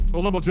A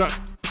lumberjack,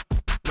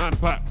 9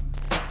 pack.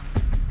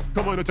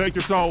 Come on and take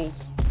your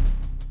souls.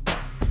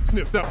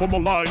 Sniff that one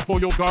more line for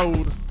your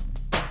gold.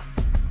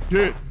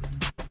 Yeah,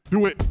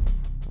 do it.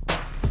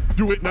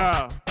 Do it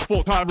now,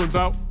 before time runs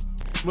out.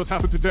 Must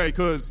happen today,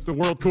 cause the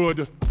world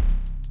could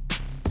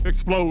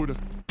explode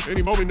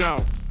any moment now.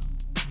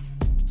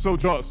 So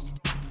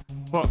just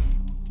puff,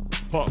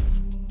 puff,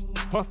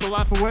 puff the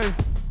life away.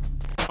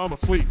 I'm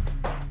asleep,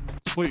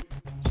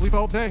 sleep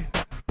all day.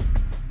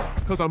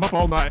 Cause I'm up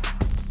all night.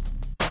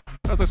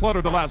 As I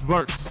slaughter the last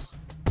verse.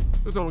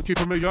 There's no one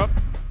keeping me up,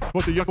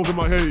 but the echoes in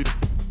my head.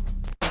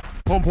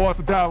 Homeboys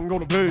are down,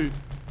 gonna pay.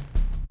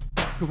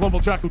 Cause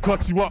lumberjack will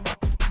cut you up.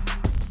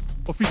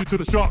 Or feed you to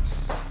the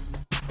sharks.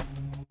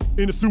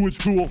 In the sewage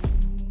pool.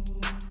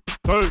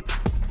 Hey,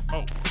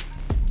 oh,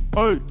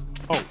 hey,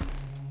 oh,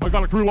 I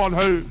got a crew on,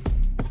 hey.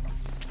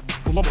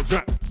 A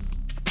lumberjack.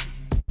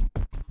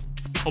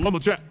 A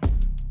lumberjack.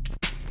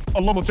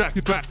 A lumberjack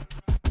is back.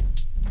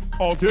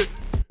 Oh yeah.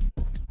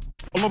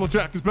 A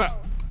lumberjack is back.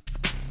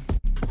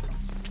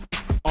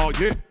 Oh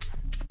yeah.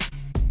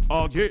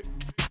 Oh yeah.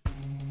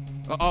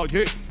 Oh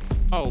yeah.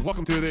 Oh,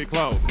 welcome to the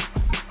club.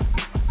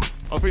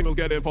 A female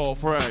get in for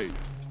free.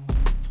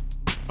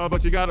 Oh,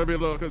 but you gotta be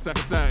looking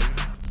second say.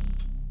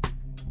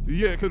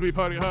 Yeah, 'cause we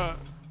party hard.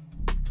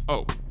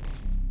 Oh.